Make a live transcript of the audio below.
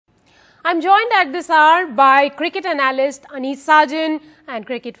I'm joined at this hour by cricket analyst Anis Sajan and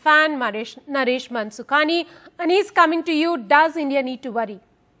cricket fan Naresh Mansukhani. Anis, coming to you, does India need to worry?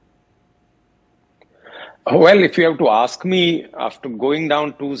 Well, if you have to ask me, after going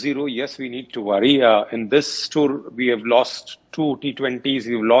down 2-0, yes, we need to worry. In this tour, we have lost 2 T20s.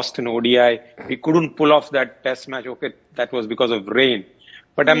 We've lost an ODI. We couldn't pull off that test match. Okay, that was because of rain.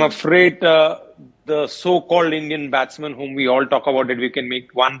 But I'm afraid the so-called Indian batsmen whom we all talk about, that we can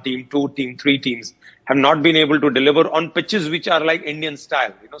make one team, two team, three teams, have not been able to deliver on pitches which are like Indian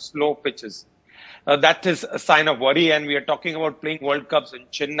style, slow pitches. That is a sign of worry. And we are talking about playing World Cups in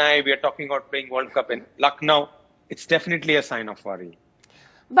Chennai. We are talking about playing World Cup in Lucknow. It's definitely a sign of worry.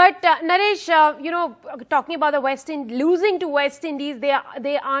 But Naresh, talking about the West Indies, losing to West Indies,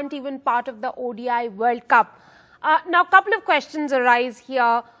 they aren't even part of the ODI World Cup. Now, a couple of questions arise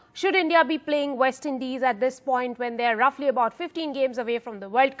here. Should India be playing West Indies at this point when they're roughly about 15 games away from the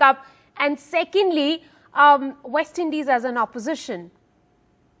World Cup? And secondly, West Indies as an opposition.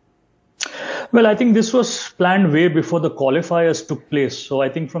 Well, I think this was planned way before the qualifiers took place. So I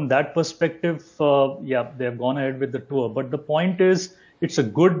think from that perspective, they have gone ahead with the tour. But the point is, it's a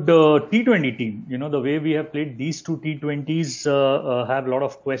good T20 team. The way we have played these two T20s have a lot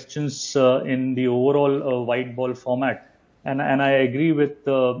of questions in the overall white ball format. And I agree with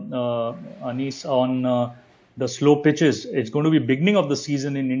Anis on the slow pitches. It's going to be beginning of the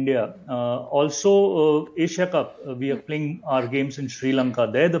season in India. Also, Asia Cup, we are playing our games in Sri Lanka.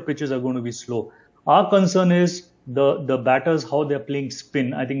 There the pitches are going to be slow. Our concern is the batters, how they're playing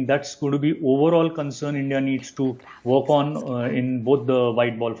spin. I think that's going to be overall concern India needs to work on in both the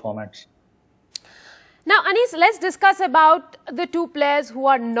white ball formats. Now, Anis, let's discuss about the two players who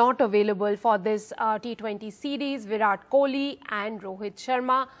are not available for this T20 series, Virat Kohli and Rohit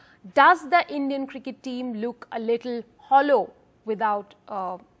Sharma. Does the Indian cricket team look a little hollow without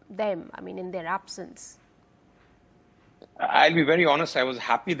them, in their absence? I'll be very honest, I was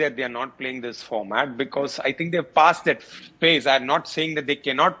happy that they are not playing this format because I think they've passed that phase. I'm not saying that they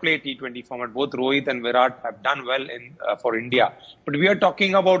cannot play T20 format. Both Rohit and Virat have done well for India. But we are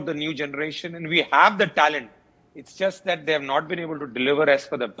talking about the new generation and we have the talent. It's just that they have not been able to deliver as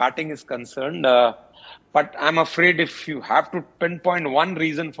far the batting is concerned. But I'm afraid if you have to pinpoint one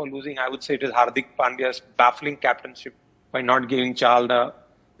reason for losing, I would say it is Hardik Pandya's baffling captainship by not giving Chahal the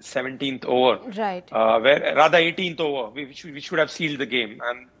 17th over, right? Rather 18th over, we should have sealed the game.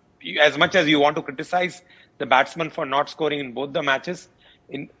 And as much as you want to criticize the batsman for not scoring in both the matches,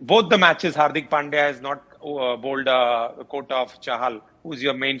 Hardik Pandya has not bowled a quota of Chahal, who's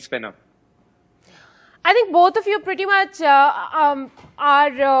your main spinner. I think both of you pretty much are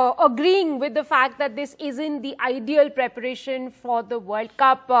agreeing with the fact that this isn't the ideal preparation for the World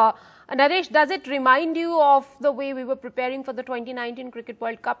Cup. Naresh, does it remind you of the way we were preparing for the 2019 Cricket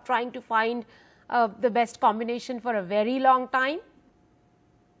World Cup, trying to find the best combination for a very long time?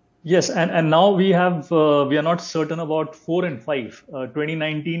 Yes, and now we are not certain about 4 and 5.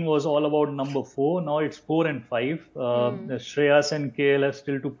 2019 was all about number 4. Now it's 4 and 5. Shreyas and KL have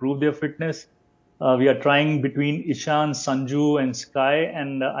still to prove their fitness. We are trying between Ishan, Sanju and Sky,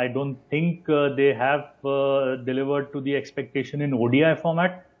 and I don't think they have delivered to the expectation in ODI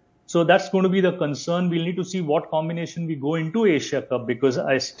format. So that's going to be the concern. We'll need to see what combination we go into Asia Cup because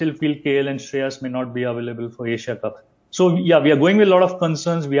I still feel KL and Shreyas may not be available for Asia Cup. So yeah, we are going with a lot of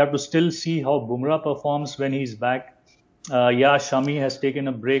concerns. We have to still see how Bumrah performs when he's back. Shami has taken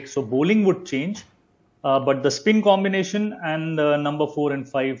a break. So bowling would change. But the spin combination and number 4 and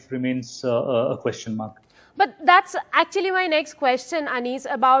 5 remains a question mark. But that's actually my next question, Anis,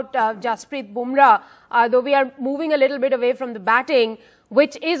 about Jasprit Bumrah. Though we are moving a little bit away from the batting,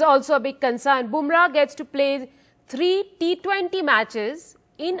 which is also a big concern. Bumrah gets to play 3 T20 matches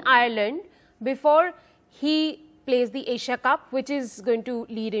in Ireland before he plays the Asia Cup, which is going to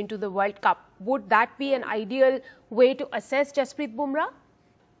lead into the World Cup. Would that be an ideal way to assess Jasprit Bumrah?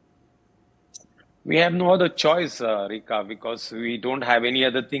 We have no other choice, Rika, because we don't have any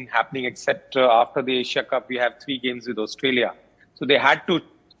other thing happening except after the Asia Cup, we have 3 games with Australia. So they had to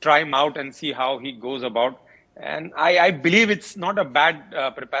try him out and see how he goes about. And I believe it's not a bad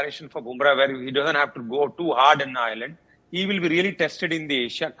preparation for Bumrah where he doesn't have to go too hard in Ireland. He will be really tested in the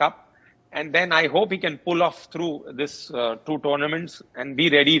Asia Cup. And then I hope he can pull off through this 2 tournaments and be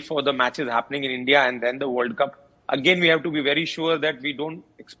ready for the matches happening in India and then the World Cup. Again, we have to be very sure that we don't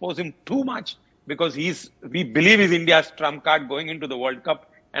expose him too much because we believe he's India's trump card going into the World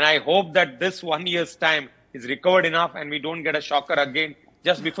Cup. And I hope that this 1 year's time is recovered enough and we don't get a shocker again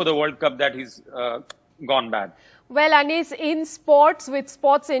just before the World Cup that he's gone bad. Well, Anis, in sports, with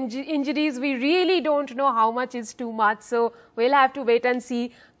sports injuries, we really don't know how much is too much. So we'll have to wait and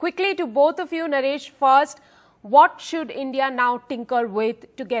see. Quickly to both of you, Naresh, first, what should India now tinker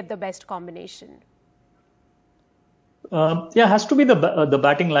with to get the best combination? Yeah, has to be the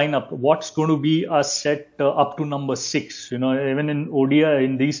batting lineup. What's going to be a set up to number 6? You know, even in ODI,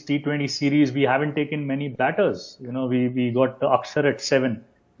 in these T20 series, we haven't taken many batters. You know, we got Akshar at 7.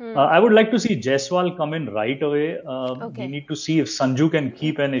 I would like to see Jaiswal come in right away. We need to see if Sanju can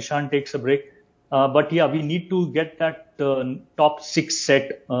keep and Ishan takes a break. But yeah, we need to get that top 6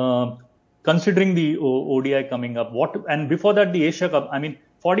 set, considering the ODI coming up. And before that, the Asia Cup. I mean,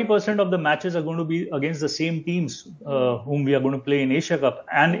 40% of the matches are going to be against the same teams whom we are going to play in Asia Cup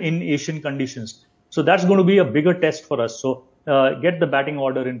and in Asian conditions. So that's going to be a bigger test for us. So get the batting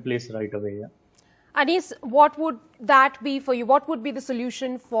order in place right away. Yeah. Anis, what would that be for you? What would be the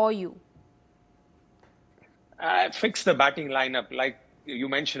solution for you? Fix the batting lineup. Like you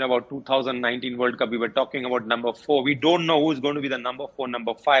mentioned about 2019 World Cup, we were talking about number 4. We don't know who's going to be the number 4,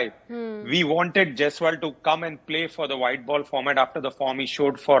 number 5. We wanted Jaiswal to come and play for the white ball format after the form he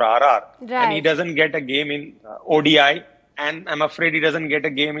showed for RR. Right. And he doesn't get a game in ODI. And I'm afraid he doesn't get a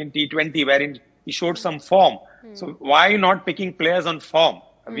game in T20 wherein he showed some form. So why not picking players on form?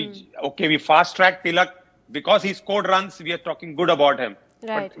 We fast-tracked Tilak. Because he scored runs, we are talking good about him.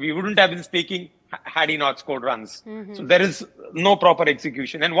 Right. But we wouldn't have been speaking had he not scored runs. So there is no proper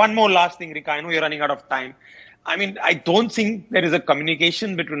execution. And one more last thing, Rika, I know you're running out of time. I mean, I don't think there is a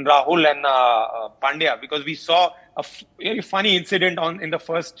communication between Rahul and Pandya, because we saw a very funny incident in the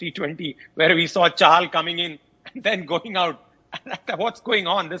first T20 where we saw Chahal coming in and then going out. What's going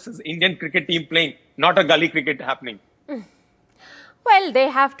on? This is Indian cricket team playing, not a gully cricket happening. Well, they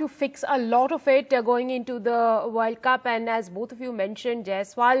have to fix a lot of it going into the World Cup. And as both of you mentioned,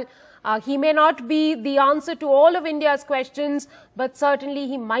 Jaiswal, he may not be the answer to all of India's questions, but certainly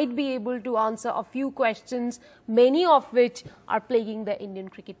he might be able to answer a few questions, many of which are plaguing the Indian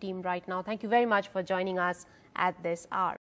cricket team right now. Thank you very much for joining us at this hour.